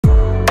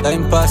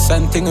Time pass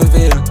and thing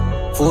reveal.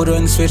 Food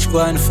on switch,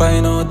 go and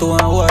find out who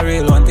and who are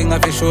real. One thing I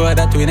feel sure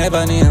that we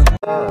never knew.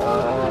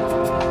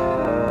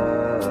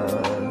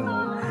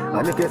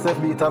 And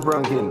NiickSFB top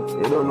ranking.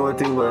 You don't know a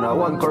thing going on.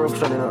 One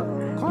corruption, you know.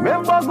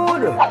 Remember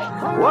good.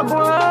 What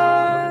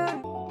boy?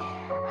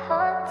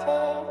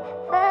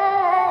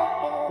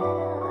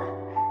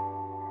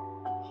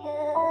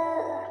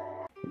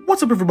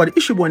 What's up, everybody?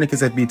 It's your boy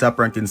NiickSFB, top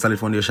ranking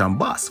ZELLE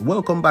boss.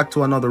 Welcome back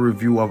to another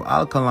review of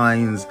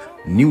Alkaline's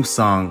new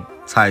song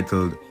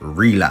titled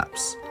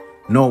Relapse.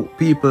 Now,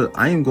 people,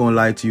 I ain't gonna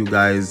lie to you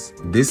guys.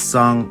 This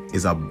song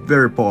is a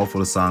very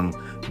powerful song.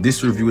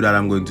 This review that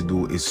I'm going to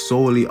do is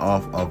solely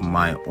off of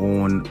my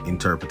own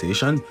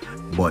interpretation,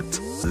 but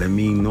let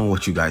me know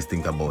what you guys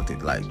think about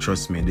it. Like,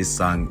 trust me, this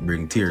song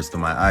brings tears to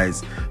my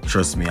eyes.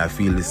 Trust me, I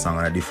feel this song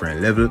on a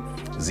different level.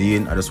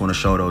 Zine, I just want to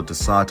shout out to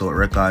Sort Out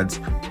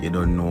Records. You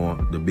don't know,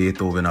 the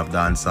Beethoven of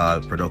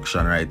Dancehall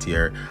production right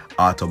here.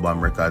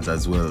 Autobomb Records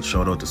as well.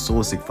 Shout out to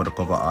So Sick for the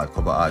cover art.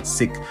 Cover art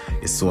sick.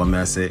 It's so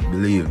amazing.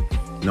 Believe.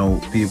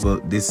 Now, people,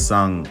 this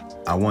song,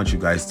 I want you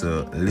guys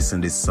to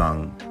listen to this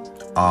song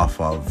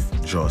off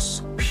of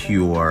just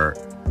pure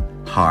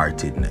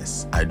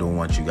heartedness. I don't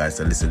want you guys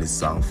to listen to this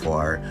song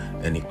for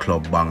any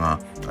club banger.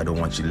 I don't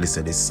want you to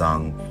listen to this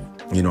song,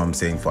 you know what I'm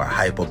saying, for a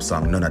hype up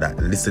song. None of that.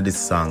 Listen to this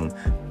song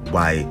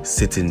by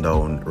sitting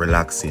down,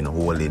 relaxing,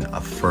 holding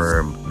a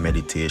firm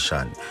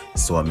meditation.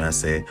 So I'm gonna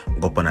say,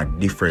 go up on a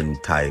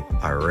different type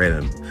of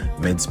realm.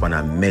 Meds on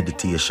a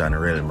meditation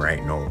realm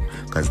right now,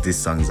 because this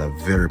song is a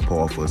very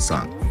powerful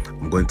song.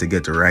 I'm going to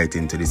get right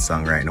into this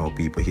song right now,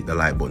 people. Hit the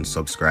like button,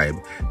 subscribe.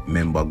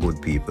 Remember,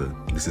 good people,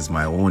 this is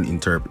my own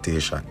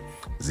interpretation.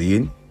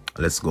 Zine,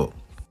 let's go.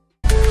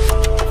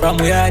 From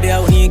we are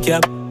there, we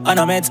cap. And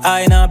I met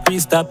I in a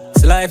pre-stop.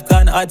 So life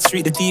can hot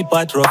street, the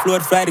teapot. Rough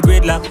road, fly the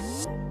gridlock.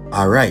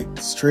 Alright,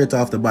 straight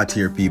off the bat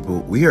here, people.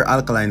 We hear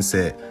Alkaline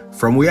say,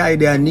 from we are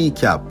there,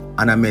 kneecap.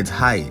 And I met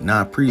high,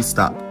 now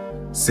pre-stop.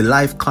 See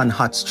life can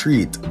hot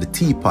street, the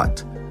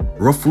teapot.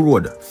 Rough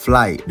road,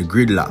 fly, the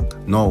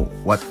gridlock. Now,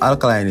 what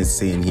Alkaline is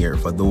saying here,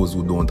 for those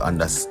who don't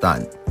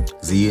understand,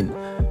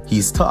 Zine,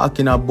 he's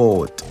talking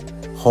about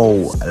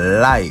how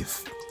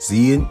life,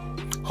 Zine,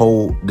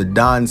 how the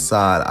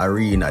dancehall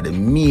arena, the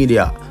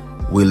media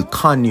will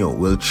con you,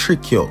 will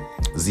trick you.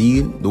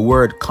 Zine, the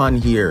word con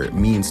here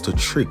means to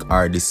trick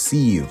or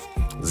deceive.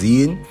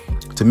 Zine,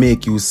 to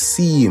make you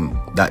seem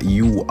that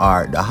you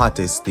are the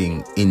hottest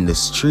thing in the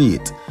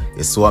street.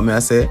 You see what I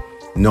say?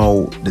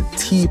 Now, the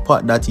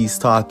teapot that he's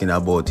talking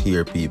about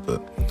here, people,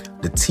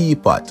 the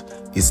teapot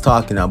is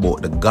talking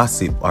about the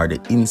gossip or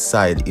the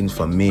inside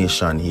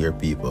information here,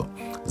 people.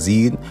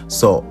 Zine,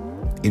 so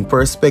in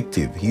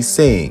perspective, he's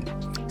saying,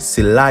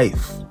 see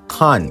life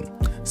con,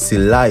 see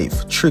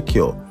life trick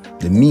you,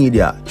 the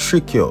media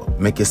trick you,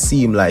 make you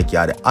seem like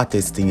you're the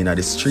hottest thing in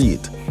the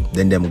street,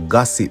 then them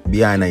gossip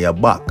behind your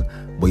back.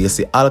 But you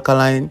see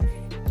Alkaline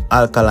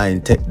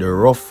take the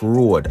rough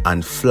road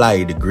and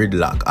fly the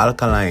gridlock.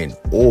 Alkaline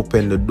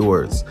open the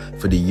doors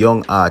for the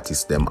young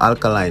artists them.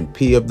 Alkaline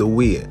pave the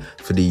way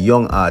for the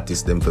young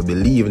artists them for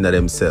believing in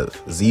themselves.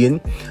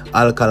 Zine,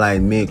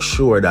 Alkaline make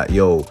sure that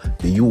yo,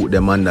 the youth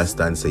them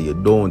understand, so you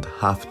don't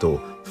have to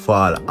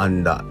fall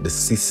under the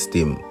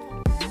system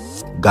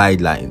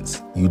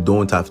guidelines. You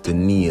don't have to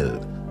kneel.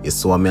 You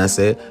see what I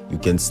say? You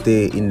can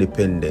stay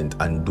independent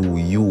and do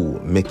you,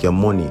 make your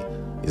money.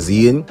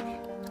 Zine,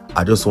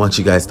 I just want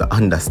you guys to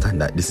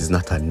understand that this is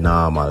not a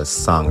normal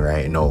song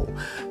right now.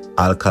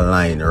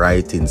 Alkaline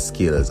writing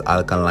skills,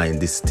 Alkaline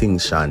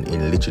distinction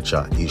in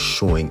literature is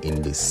showing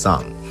in this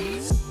song.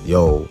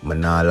 Yo, I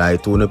nah lie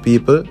to the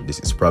people.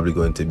 This is probably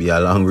going to be a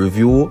long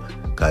review,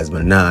 because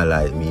I nah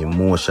lie, me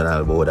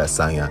emotional about that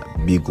song, yeah.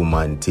 Big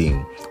woman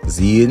thing.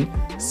 Zine,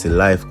 see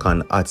life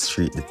can hot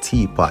street, the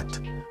teapot.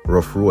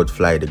 Rough road,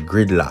 fly the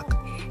gridlock.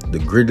 The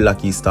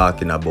gridlock he's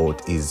talking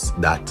about is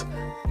that,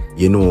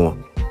 you know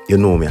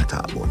me I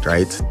talk about,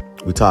 right?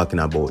 We're talking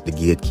about the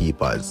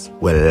gatekeepers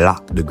will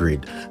lock the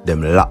grid,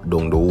 them lock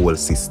down the whole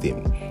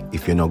system.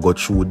 If you not go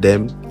through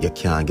them, you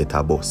can't get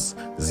a bus.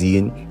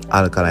 Zine,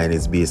 Alkaline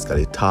is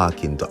basically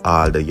talking to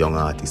all the young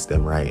artists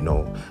them right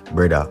now.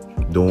 Brother,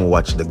 don't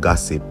watch the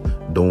gossip.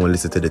 Don't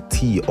listen to the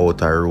tea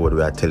outer road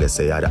where I tell you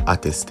say you're the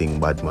hottest thing,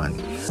 bad man.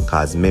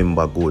 Cause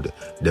remember good,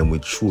 then we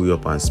chew you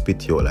up and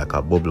spit you out like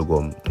a bubble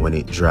gum when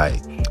it dry.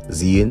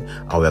 Zine,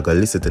 and we're gonna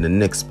listen to the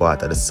next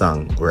part of the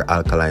song where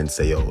Alkaline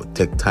say, yo,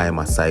 take time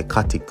a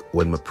psychotic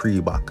when me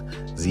pre-back.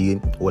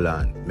 Zine, hold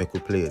on, make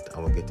we play it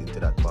and we'll get into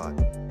that part.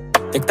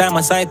 Take time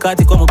a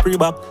psychotic when me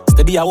pre-back.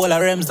 Steady a whole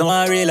of realms, no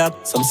one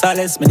relapse. Some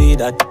solace, me need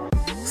that.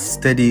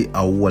 Steady a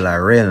whole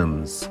of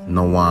realms,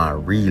 no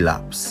one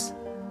relapse.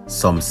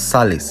 Some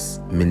solace,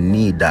 me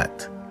need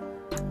that.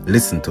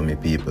 Listen to me,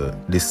 people.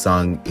 This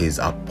song is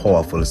a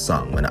powerful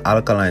song. When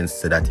Alkaline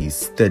said that he's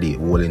steady,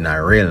 holding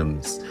our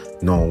realms.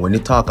 No, when you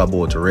talk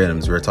about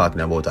realms, we're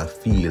talking about a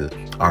field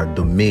or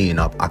domain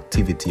of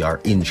activity or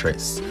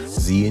interest.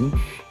 Zine,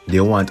 They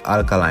want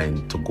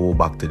Alkaline to go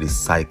back to this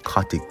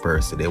psychotic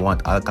person. They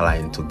want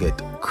Alkaline to get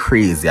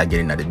crazy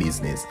again in the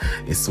business.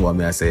 It's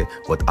what I say,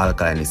 but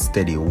Alkaline is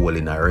steady,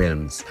 holding a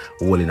realms,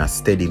 holding a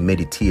steady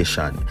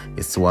meditation.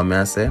 It's what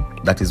I say.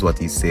 That is what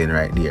he's saying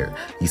right there.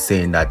 He's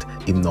saying that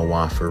him no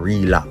want for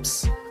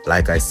relapse.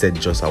 Like I said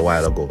just a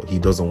while ago, he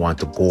doesn't want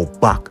to go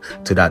back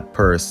to that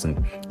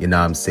person, you know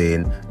what I'm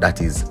saying,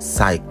 that is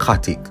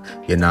psychotic,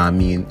 you know what I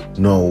mean?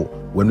 No,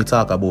 when we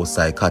talk about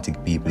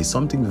psychotic people, it's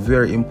something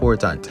very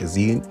important.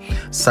 See,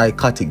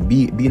 psychotic,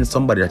 being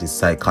somebody that is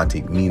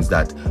psychotic means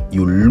that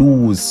you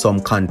lose some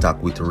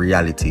contact with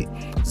reality.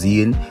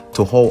 See,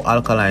 to how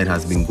Alkaline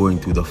has been going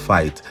through the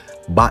fight,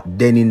 but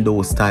then in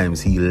those times,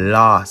 he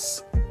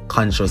lost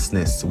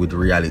consciousness with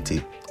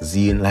reality.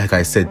 See, like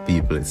I said,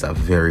 people, it's a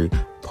very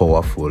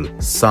powerful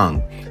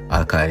song.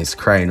 Alkaline is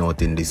crying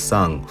out in this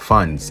song.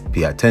 Fans,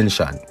 pay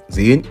attention.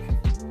 See?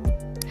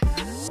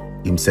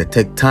 Him say,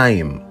 take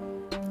time.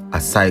 A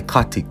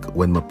psychotic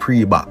when me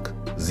pre-back.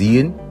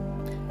 See?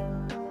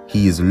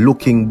 He is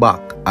looking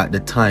back at the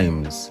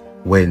times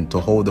when,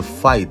 to how the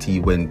fight he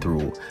went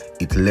through,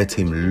 it let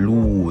him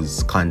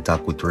lose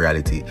contact with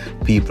reality.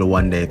 People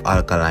wonder if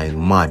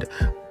Alkaline mad.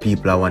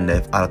 People wonder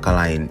if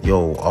Alkaline,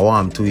 yo, I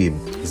want to him.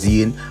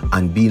 Zine,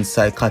 and being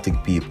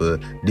psychotic people,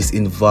 this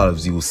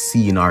involves you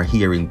seeing or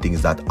hearing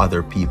things that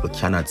other people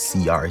cannot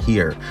see or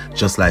hear.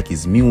 Just like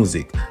his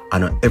music.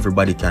 And not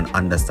everybody can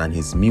understand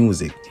his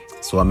music.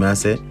 So what I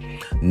say?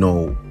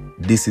 No,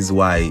 this is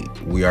why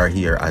we are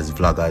here as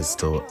vloggers,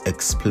 to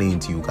explain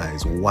to you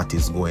guys what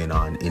is going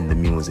on in the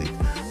music.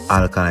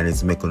 Alkaline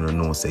is making you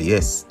know, say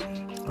yes.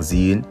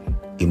 Zine,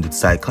 him the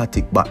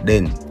psychotic back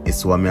then.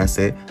 It's what I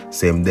say.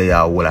 Same day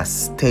I will a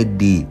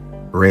steady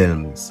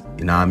realms.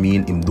 You know what I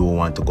mean? Him don't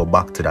want to go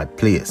back to that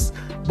place.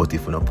 But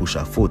if you not push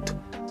a foot,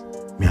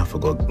 me have to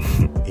go.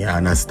 You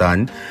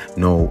understand?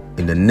 Now,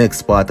 in the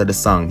next part of the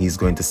song, he's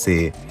going to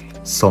say,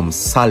 some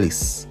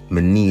solace,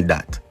 me need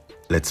that.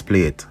 Let's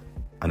play it.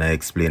 And I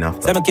explain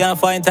after. Say me can't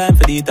find time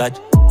for detach.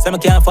 Say me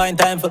can't find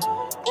time for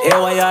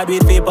why you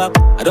do it for pop.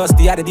 I just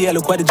the other day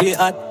look what the J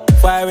at.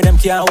 Fire with them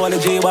can't hold the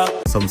J back.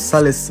 Some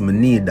solace, me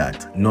need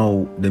that.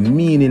 Now, the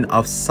meaning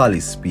of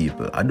solace,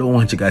 people, I don't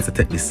want you guys to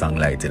take this song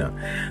light, you know.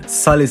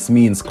 Solace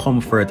means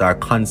comfort or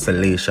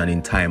consolation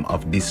in time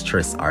of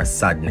distress or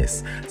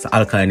sadness. So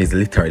Alkaline is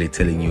literally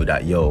telling you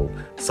that, yo,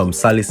 some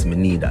solace, me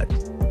need that.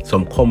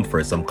 Some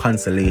comfort, some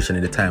consolation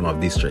in the time of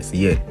distress.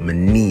 Yeah, me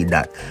need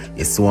that.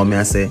 You see what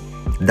I say?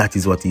 That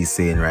is what he's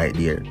saying right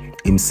there.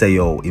 Him say,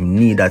 yo, him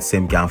need that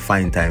same can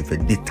find time for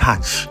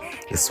detach.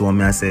 You see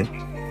what I say?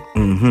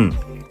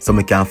 So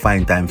me can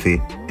find time for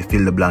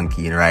fill the blank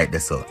in right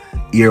there. So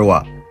here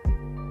what?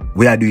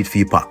 We are do it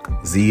for pack.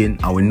 Zine,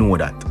 and we know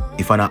that.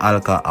 If I'm not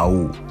Alka or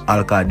who,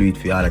 Alka do it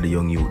for all of the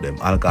young youth them.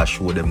 Alka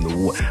show them the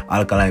whole.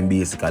 Alkaline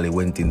basically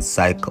went in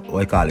psychosis.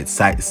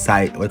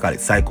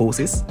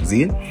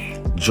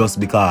 Zine? Just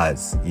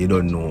because you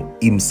don't know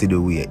him see the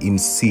way, him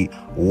see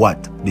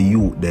what the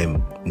youth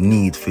them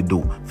need to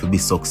do to be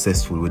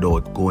successful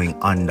without going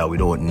under,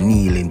 without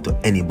kneeling to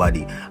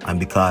anybody. And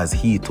because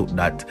he took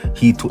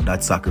that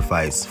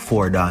sacrifice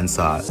for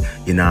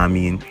dancehall, you know what I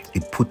mean,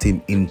 it put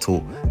him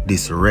into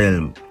this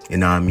realm. You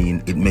know what I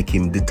mean? It make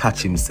him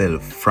detach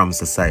himself from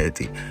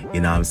society.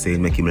 You know what I'm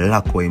saying? Make him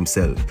lock away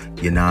himself.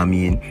 You know what I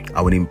mean?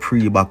 And when him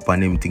pre-back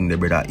on him thing, the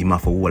brother, him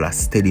have to hold a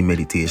steady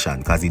meditation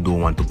because he don't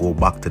want to go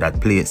back to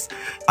that place.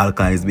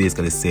 Alkaline is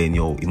basically saying,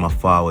 yo, him a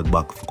forward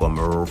back to come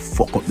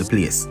fuck up the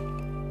place.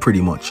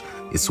 Pretty much.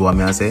 It's what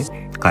I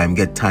say. Because him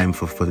get time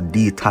for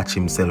detach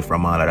himself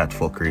from all of that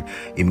fuckery.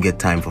 Him get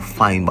time for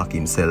find back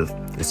himself.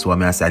 It's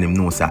what I say. And him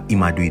knows that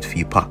him a do it for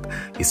you pack.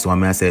 It's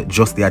what I say.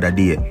 Just the other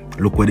day,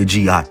 look where the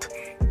G at.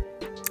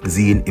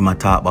 Zine, him a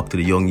talk back to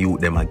the young youth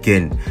them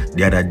again.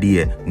 The other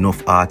day,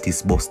 enough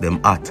artists bust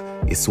them at.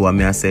 It's what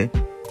I say.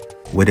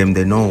 Where them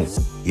they know.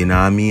 You know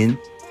what I mean?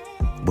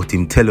 But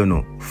him tell you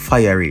no,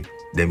 fiery.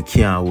 Them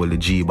can't hold the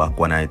G back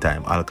one at a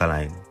time.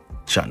 Alkaline,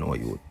 chat no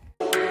youth.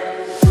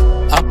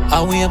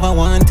 All we ever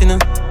want, you know.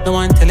 No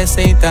one tell us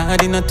say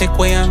that, you know, take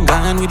away and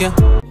gone with you.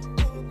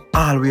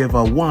 All we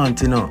ever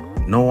want, you know.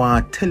 No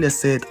one tell us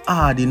say it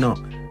hard, you know.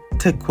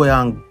 Take away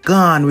and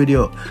gone with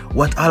you.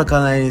 What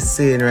Alkaline is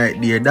saying right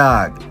there,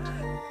 dog.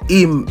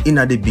 Him in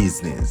the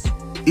business.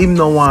 Him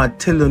no want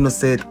tell you no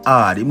say it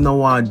hard. Him no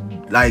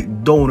want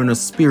like down on the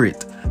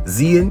spirit.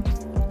 Zine.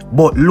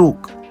 But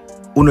look,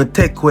 uno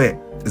take away.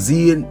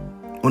 Zine,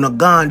 uno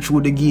gone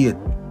through the gate.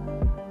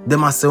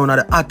 Them a say one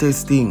of the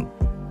hottest thing.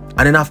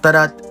 And then after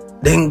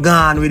that, them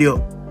gone with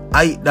you.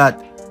 I eat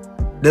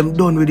that. Them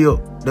done with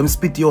you. Them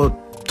spit you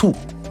out too.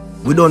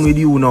 We done with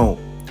you now.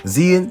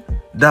 Zine,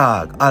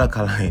 dog,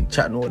 Alkaline,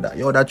 chat know that.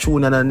 Yo, that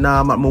tune and a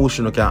normal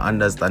motion you can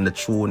understand the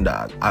tune,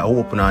 dog. I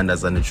hope you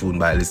understand the tune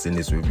by listening to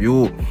this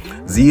review.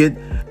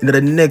 Zine, in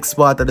the next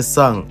part of the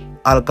song,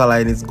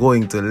 Alkaline is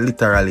going to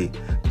literally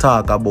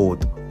talk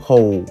about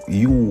how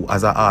you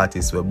as an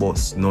artist will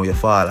boss know you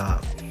fall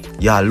off.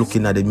 You're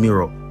looking at the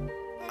mirror.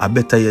 I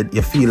better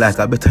you feel like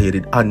I better you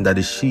did under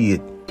the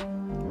sheet.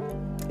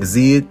 You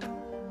see it?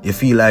 You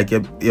feel like yo,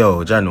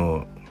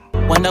 Jano.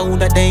 Wonder who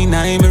that day in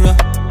a mirror.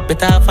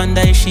 Better off and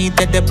die sheet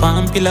at the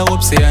palm pillar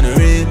up say on the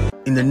real.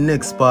 In the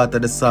next part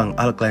of the song,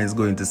 Alkaline is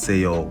going to say,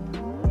 yo,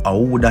 I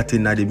who that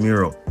in the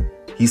mirror.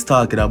 He's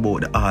talking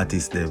about the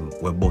artists them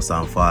where bust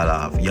and fall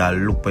off. You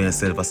look for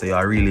yourself and say,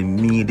 I really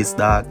need this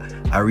dog.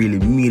 I really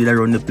need it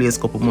around the place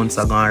couple months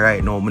ago and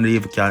right now. I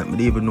don't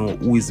even know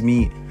who is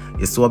me.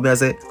 You saw me I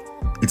say?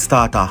 It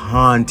start to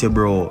haunt you,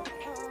 bro.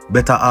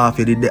 Better off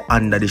you did the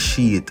under the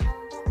sheet.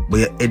 But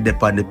you head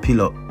up on the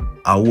pillow.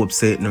 I hope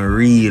say it no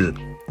real.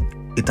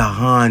 It a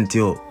haunt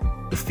you.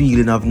 The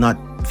feeling of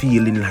not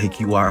feeling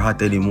like you are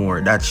hot anymore.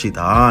 That shit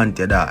a haunt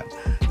you, dog.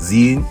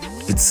 Zine,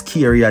 it's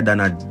scarier than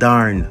a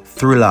darn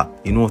thriller.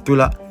 You know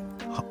thriller?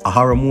 A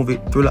horror movie,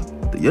 thriller.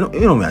 You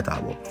know what I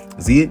talk about.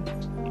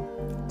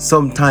 Zine,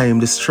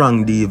 sometimes the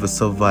strong devil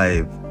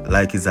survive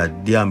like it's a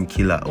damn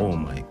killer. Oh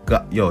my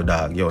god. Yo,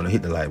 dog, yo,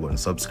 hit the like button,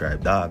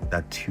 subscribe, dog.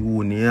 That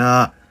tune,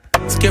 yeah.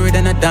 Scarier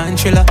than a damn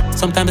thriller.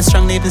 Sometimes the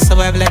strong lady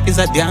survive like it's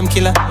a damn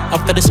killer.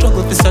 After the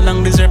struggle for so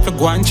long, deserve for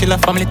go and chiller.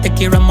 Family take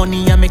care of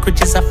money and make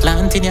riches a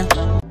planting ya.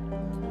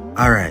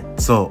 Alright,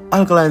 so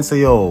Alkaline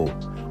say, yo,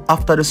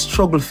 after the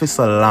struggle for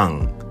so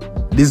long,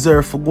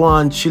 deserve for go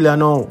and chiller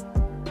now.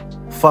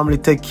 Family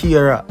take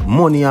care of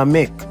money and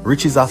make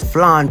riches a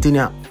planting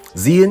ya.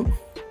 Zine,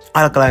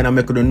 Alkaline and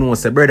make you know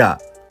say, brother,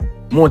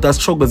 more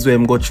struggles where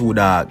him go through,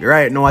 dog.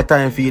 Right now, a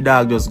time for your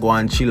dog just go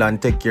and chill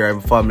and take care of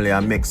him family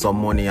and make some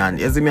money. And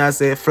you see me, I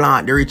say,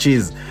 flaunt the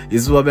riches.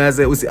 This is what I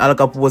say, we see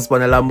Alka post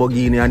on a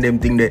Lamborghini and them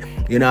thing there.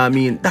 You know what I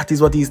mean? That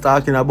is what he's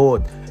talking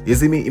about. You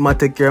see me, he might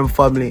take care of him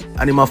family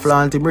and he might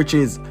flaunt him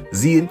riches.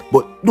 Zine,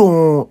 but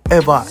don't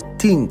ever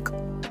think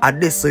I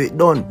this so it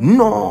done.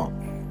 No.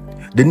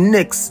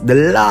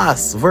 The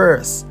last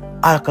verse,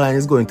 Alkaline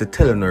is going to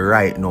tell you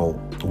right now.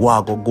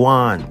 What go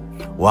on,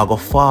 what go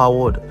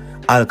forward.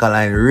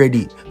 Alkaline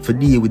ready for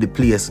deal with the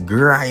place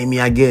grimy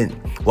again.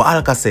 What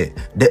Alka say?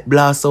 Death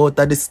blast out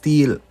of the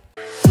steel.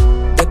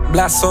 Death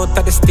blast out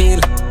of the steel.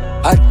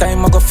 All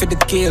time I go for the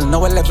kill.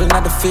 Now I level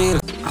not the field.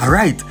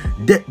 Alright,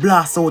 death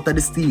blast out of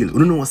the steel.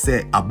 You know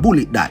say a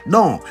bullet that.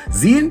 No.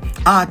 Zine,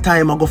 all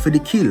time I go for the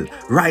kill.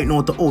 Right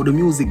now to all the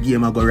music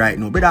game I go right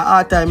now. But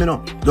all time, you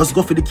know, just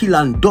go for the kill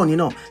and done, you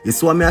know. You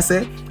see what me I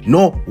say?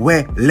 No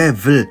way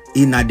level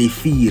in the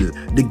field.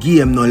 The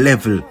game no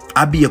level.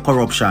 I be a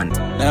corruption.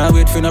 Now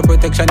wait for no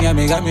protection, yeah,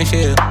 me got me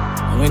shield.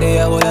 I'm with the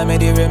hold I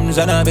made the rims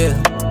and a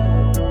bill.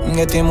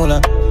 Get him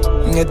mula.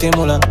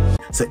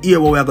 So here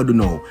what we are gonna do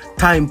now.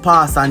 Time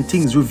pass and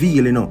things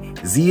reveal, you know.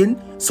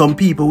 Zine, some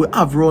people we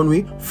have run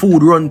with,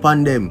 food run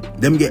pan them.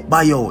 Them get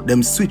buy out,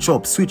 them switch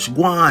up, switch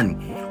go on.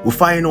 We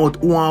find out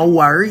who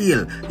are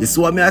real. You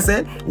see what me I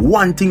said?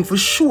 One thing for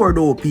sure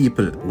though,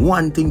 people.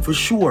 One thing for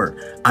sure.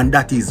 And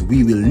that is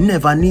we will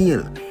never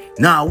kneel.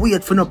 Now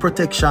wait for no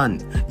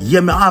protection.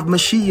 Yeah, me have my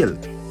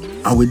shield.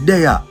 And we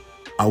there,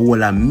 I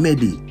will a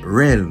medi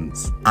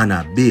realms and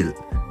a bill.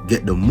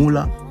 Get the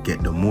mullah,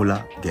 get the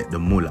mullah, get the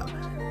mullah.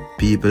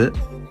 People,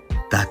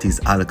 that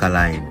is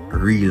Alkaline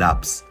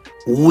Relapse.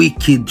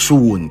 Wicked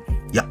tune.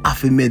 You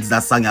have to make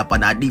that song up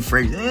on a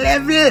different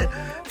level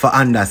for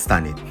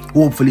understand it.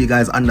 Hopefully you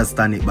guys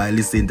understand it by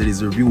listening to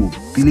this review.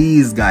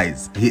 Please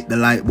guys, hit the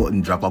like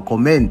button, drop a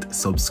comment,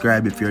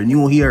 subscribe if you're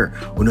new here.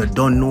 When you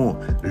don't know,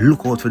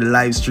 look out for the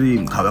live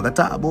stream. How we gonna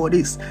talk about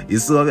this? You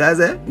saw guys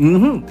eh?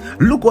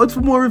 Look out for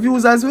more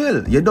reviews as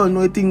well. You don't know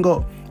anything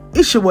go.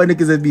 It's your boy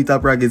NiickSFB,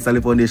 top ranking ZELLE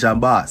NickSolidFoundation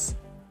boss.